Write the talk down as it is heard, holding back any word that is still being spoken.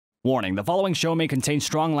Warning, the following show may contain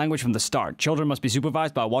strong language from the start. Children must be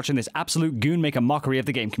supervised by watching this absolute goon make a mockery of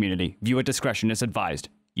the game community. Viewer discretion is advised.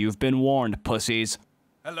 You've been warned, pussies.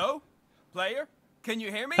 Hello? Player? Can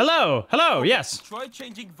you hear me? Hello? Hello, yes. Try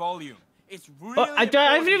changing volume. It's really I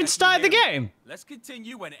haven't even started the game. Let's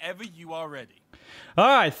continue whenever you are ready.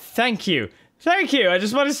 Alright, thank you. Thank you, I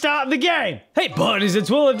just want to start the game. Hey buddies,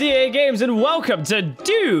 it's Will of DAGames and welcome to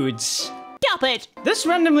Dudes. Stop it! This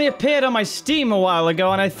randomly appeared on my Steam a while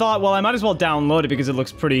ago, and I thought, well, I might as well download it because it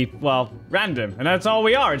looks pretty, well, random. And that's all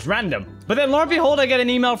we are, it's random. But then, lo and behold, I get an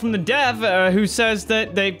email from the dev who says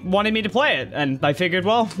that they wanted me to play it. And I figured,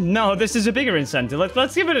 well, no, this is a bigger incentive.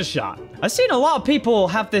 Let's give it a shot. I've seen a lot of people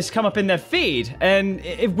have this come up in their feed, and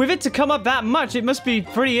with it to come up that much, it must be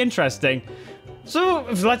pretty interesting. So,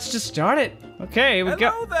 let's just start it. Okay, we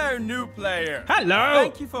go. Hello there, new player. Hello.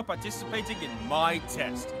 Thank you for participating in my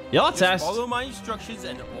test. Your Just test? follow my instructions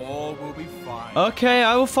and all will be fine. Okay,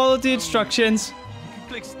 I will follow the instructions. You can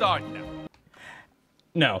click start now.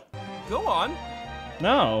 No. Go on.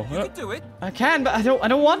 No. You can do it. I can, but I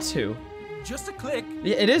don't want to. Just a click.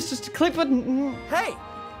 It is just a click button. Hey,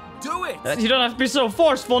 do it. You don't have to be so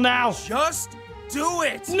forceful now. Just do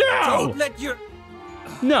it. No. Don't let your...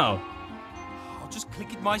 No. I'll just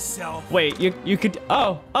click it myself. Wait, you could...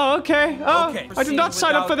 Oh, okay. Oh, Okay, I did not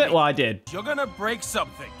sign up for without that. me. Well, I did. You're gonna break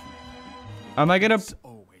something. Am I gonna...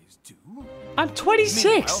 Always do. I'm 26.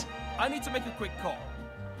 Meanwhile, I need to make a quick call.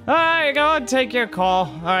 All right, go and take your call.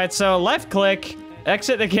 All right, so left click,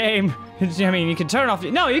 exit the game. I mean, you can turn off...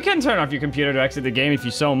 No, you can turn off your computer to exit the game if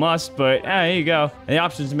you so must, but there you go. And the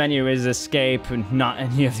options menu is escape and not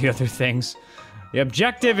any of the other things. The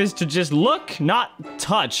objective is to just look, not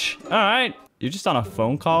touch. All right. You're just on a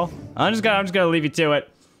phone call? I'm just gonna leave you to it.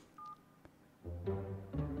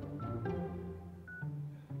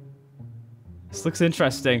 This looks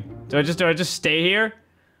interesting. Do I just stay here?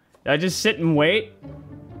 Do I just sit and wait?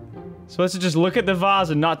 Supposed to just look at the vase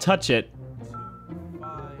and not touch it. 2,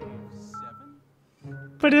 5,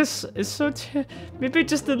 7. But it's so maybe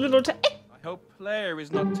just a little I hope player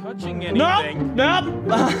is not touching No, anything. no.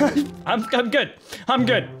 I'm good. I'm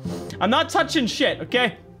good. I'm not touching shit,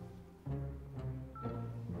 okay?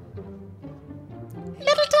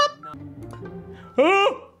 Little top!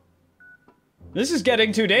 Oh! This is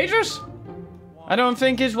getting too dangerous. I don't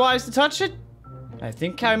think it's wise to touch it. I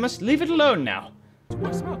think I must leave it alone now. Do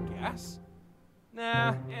I smell gas?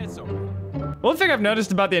 Nah, it's alright. One thing I've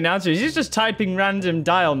noticed about the announcer is he's just typing random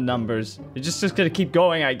dial numbers. It's just gonna keep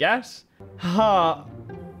going, I guess. Huh.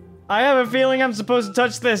 I have a feeling I'm supposed to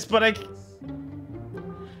touch this, but I...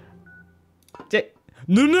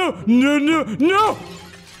 No!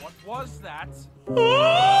 What was that? Oh!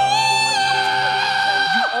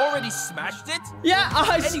 You already smashed it? Yeah,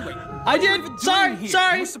 Anyway, I what are you even did. doing here?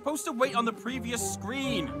 Sorry. You were supposed to wait on the previous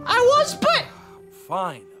screen. I was, but...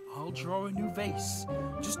 Fine, I'll draw a new vase.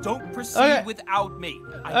 Just don't proceed Okay. without me.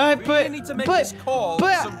 I really need to make this call, so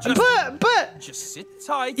just sit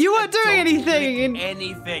tight. You weren't and doing don't anything. click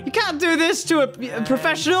anything. You can't do this to a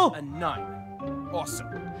professional. A 9. Awesome.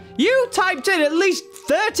 You typed in at least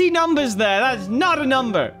 30 numbers there. That's not a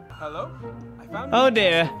number. Hello? I found Oh you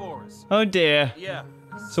dear. for us. Oh dear. Yeah.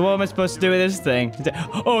 So what am I supposed to do with this thing?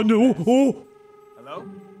 Oh no. Oh. Hello?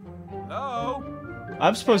 Hello?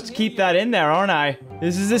 I'm supposed to keep that in there, aren't I?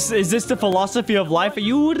 Is this the philosophy of life? Are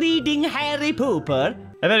you reading Harry Potter?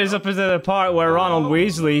 I bet it's up to the part where Ronald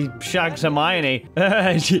Weasley shags Hermione.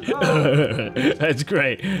 That's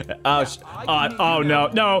great. Oh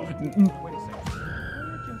no. Wait a second.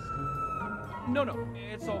 No,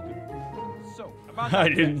 it's all good. So, about I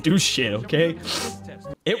didn't do shit, okay? this test.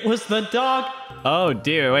 It was the dog. Oh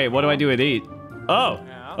dear, wait, what do I do with eat? Oh,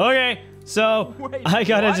 okay. So, Wait, I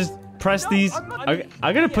gotta what? just press No, these. I'm not-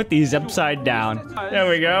 I'm gonna put these upside down. There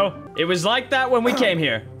we go. It was like that when we came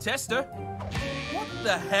here. Tester? What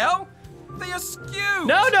the hell? They are skewed!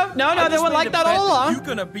 No, they were like that all along. You're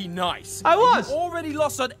gonna be nice. I was. You already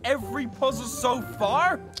lost on every puzzle so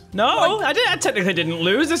far? No, I technically didn't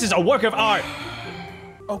lose. This is a work of art.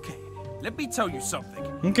 Okay, let me tell you something.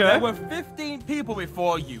 Okay. There were 15 people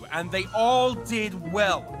before you, and they all did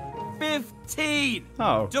well. 15!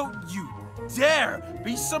 Oh. Don't you dare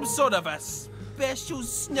be some sort of a special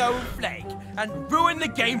snowflake and ruin the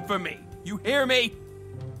game for me. You hear me?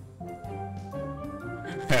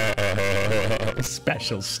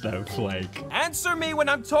 Special snowflake. Answer me when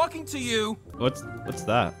I'm talking to you. What's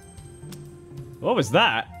that? What was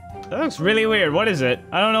that? That looks really weird. What is it?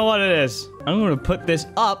 I don't know what it is. I'm gonna put this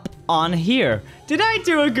up on here. Did I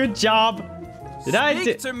do a good job?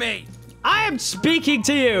 Speak to me. I am speaking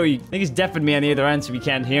to you. You think he's deafened me on the other end so you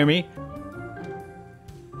can't hear me?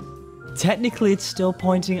 Technically, it's still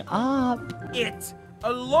pointing up. It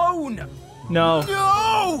alone. No.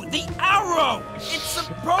 No, the arrow. It's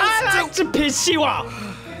supposed I like to piss you off.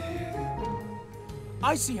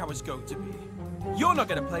 I see how it's going to be. You're not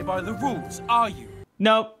going to play by the rules, are you?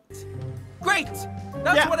 Nope. Great.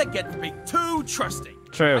 That's what I get for being too trusting.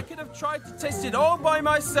 True. I could have tried to test it all by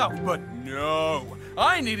myself, but no.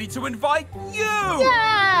 I needed to invite you.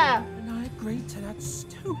 Yeah. And I agreed to that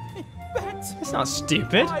stupid bet. It's not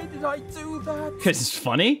stupid. Why did I do that? Because it's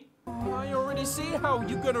funny. I already see how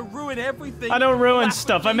you're gonna ruin everything. I don't ruin Rapidly,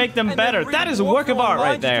 stuff. I make them and better. then That is a walk work of art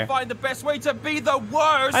online right there. To find the best way to be the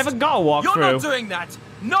worst. I haven't got a walkthrough. You're not doing that.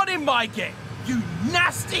 Not in my game. You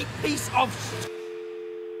nasty piece of shit.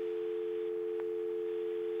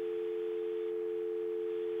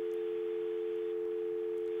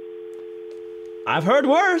 I've heard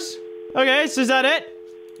worse. Okay, so is that it?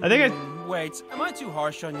 I think Wait, am I too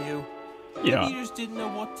harsh on you? Yeah. Maybe you just didn't know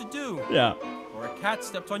what to do. Yeah. Or a cat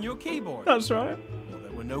stepped on your keyboard. That's right. Or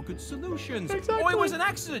there were no good solutions. Exactly. Or it was an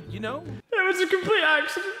accident, you know? It was a complete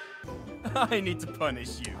accident. I need to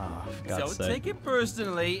punish you. Oh, for So God's sake. take it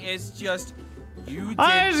personally. It's just you did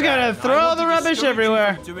I'm just gonna that. throw I want the to rubbish discourage you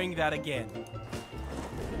everywhere. from doing that again.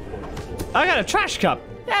 I got a trash cup.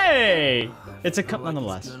 Hey! It's a cup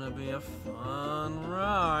nonetheless. It's gonna be a fun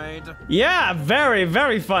ride. Yeah, very,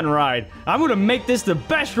 very fun ride. I'm gonna make this the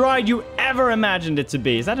best ride you ever imagined it to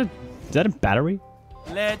be. Is that a battery?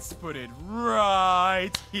 Let's put it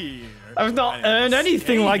right here. I've not And earned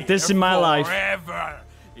anything stay like this here in my life. Forever.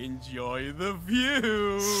 Enjoy the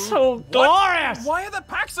view. So glorious! Why are the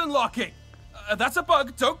packs unlocking? That's a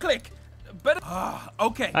bug. Don't click. Better.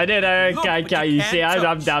 Okay. I did. Look, but You see, can't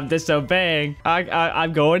I'm touch. disobeying.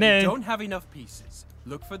 I'm going in. Don't have enough pieces.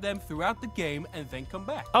 Look for them throughout the game and then come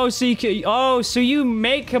back. Oh, so you can, so you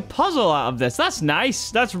make a puzzle out of this. That's nice.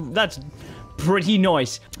 That's pretty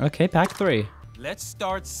nice. Okay, pack 3. Let's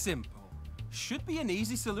start simple. Should be an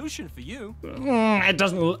easy solution for you. It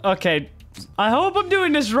doesn't. Okay. I hope I'm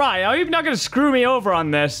doing this right. I hope you're not gonna screw me over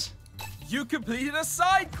on this. You completed a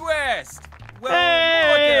side quest. Well,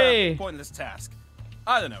 Hey! like a pointless task.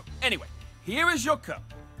 I don't know. Anyway, here is your cup.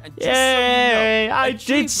 And just Yay, so you know, I did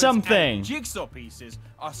achievements something. and jigsaw pieces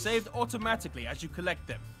are saved automatically as you collect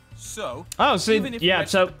them. So, Oh, so- even if you yeah,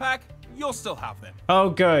 exit so- the pack, you'll still have them. Oh,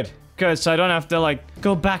 good. Good. So I don't have to like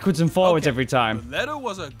go backwards and forwards Okay, every time. The letter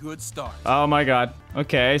was a good start. Oh my god.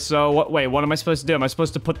 Okay, so what? Wait, what am I supposed to do? Am I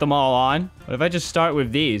supposed to put them all on? What if I just start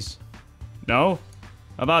with these? No?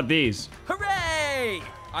 How about these? Hooray!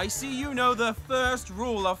 I see you know the first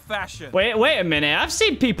rule of fashion. Wait a minute. I've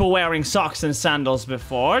seen people wearing socks and sandals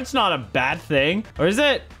before. It's not a bad thing. Or is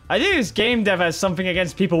it? I think this game dev has something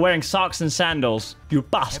against people wearing socks and sandals. You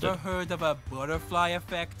bastard. Ever heard of a butterfly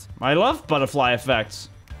effect? I love butterfly effects.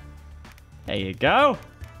 There you go.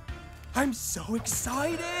 I'm so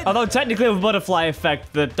excited! Although technically with a butterfly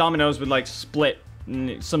effect, the dominoes would like split. And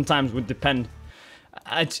it sometimes would depend.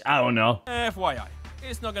 I don't know. FYI,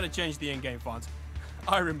 it's not gonna change the in-game font.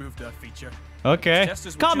 I removed that feature. Okay. Just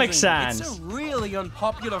as we're Comic choosing- Sans. It's a really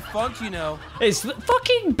unpopular font, you know. It's the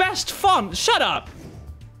fucking best font. Shut up.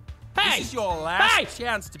 Hey. This is your last Hey.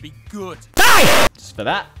 chance to be good. Hey! Just for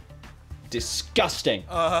that. Disgusting.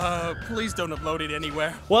 Please don't upload it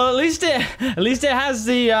anywhere. Well, at least it has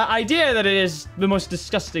the idea that it is the most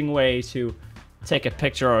disgusting way to take a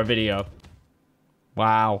picture or a video.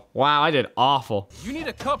 Wow. Wow, I did awful. You need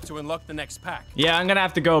a cup to unlock the next pack. Yeah, I'm gonna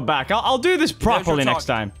have to go back. I'll do this There's your properly next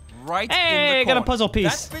target, time. Right Hey, in the I got a corner. puzzle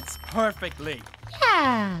piece. That fits perfectly.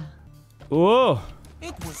 Yeah. Ooh.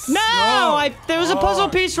 It was No, so there was a puzzle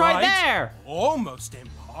hard, piece right there. Almost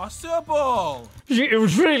impossible. It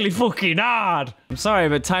was really fucking hard. I'm sorry,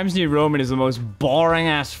 but Times New Roman is the most boring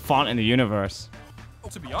ass font in the universe.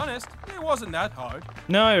 To be honest, it wasn't that hard.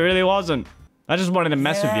 No, it really wasn't. I just wanted to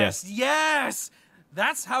mess with you. Yes.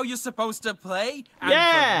 That's how you're supposed to play. And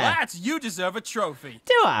Yeah. for that, you deserve a trophy.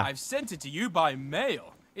 Do I? I've sent it to you by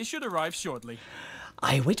mail. It should arrive shortly.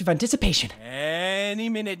 I wait with anticipation. Any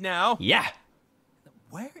minute now. Yeah.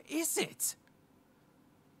 Where is it?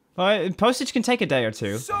 Postage can take a day or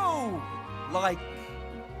two. So, like,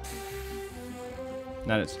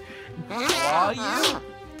 No, it's. are you?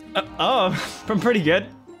 Oh, I'm pretty good.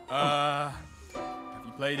 Have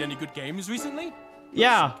you played any good games recently?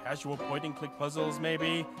 Yeah. Casual point-and-click puzzles,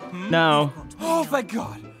 maybe? No. Oh, thank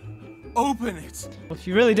God! Open it! If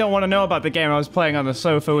you really don't want to know about the game, I was playing on the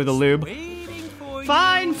sofa with a lube. Waiting for you.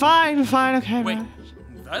 Fine, okay. Wait, man.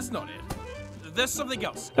 that's not it. There's something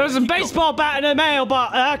else. There was a Keep going. baseball bat in the mail,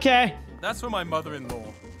 but okay. That's for my mother-in-law.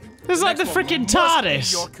 It's like the Next one freaking must be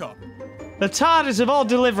TARDIS. Your cup. The TARDIS of all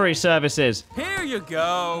delivery services. Here you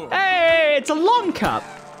go. Hey, it's a long cup.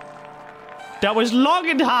 That was long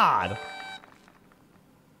and hard.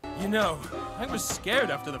 You know, I was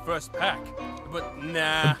scared after the first pack, but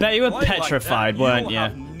nah. I bet you were like petrified, that, weren't you? You'll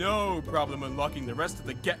have no problem unlocking the rest of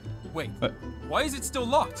the Wait, why is it still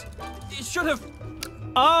locked? It should have.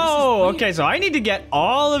 Oh, okay, so I need to get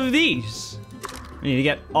all of these. I need to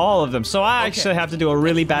get all of them. So I actually have to do a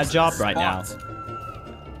really bad job right now.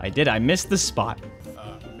 I did. I missed the spot.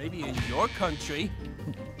 Maybe in your country.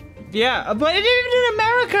 Yeah, but even in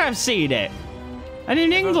America I've seen it. And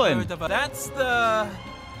in England. That's the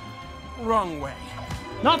wrong way.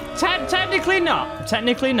 Not technically not.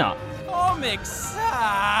 Technically not. Comic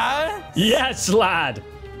Sans. Yes, lad.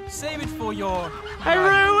 Save it for your. I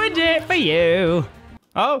ruined it for you.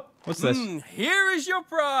 Oh, what's this? Here is your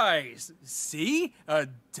prize. See? A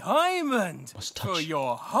diamond. Must touch. For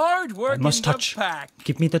your hard work in Must the touch. pack.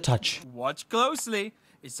 Give me the touch. Watch closely.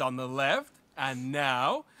 It's on the left. And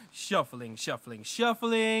now, shuffling, shuffling,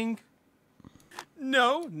 shuffling.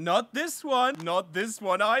 No, not this one. Not this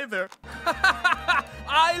one either.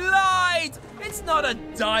 I lied! It's not a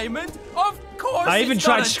diamond. Of course I even it's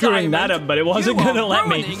tried not a screwing that diamond. up, but it wasn't You gonna are let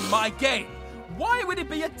me. ruining my game. Why would it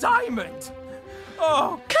be a diamond?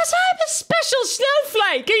 Oh, 'Cause I'm a special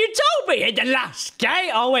snowflake, and you told me in the last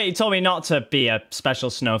game. Oh wait, you told me not to be a special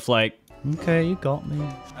snowflake. Okay, you got me.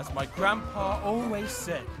 as my grandpa always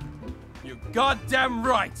said, you're goddamn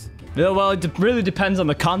right. Yeah, well, it really depends on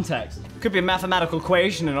the context. Could be a mathematical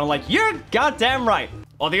equation, and I'm like, you're goddamn right.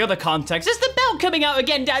 Or the other context, is the bell coming out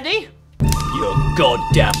again, Daddy? You're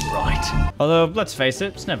goddamn right. Although, let's face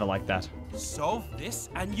it, it's never like that. Solve this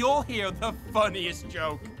and you'll hear the funniest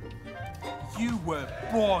joke. You were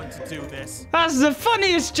born to do this. That's the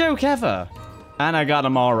funniest joke ever. And I got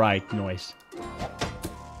them all right, noise.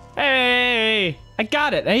 Hey, I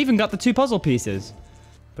got it. I even got the 2 puzzle pieces.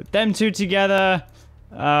 Put them 2 together.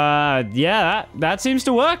 Yeah, that seems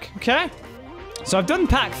to work. Okay. So I've done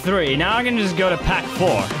pack 3. Now I'm gonna just go to pack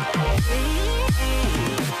 4.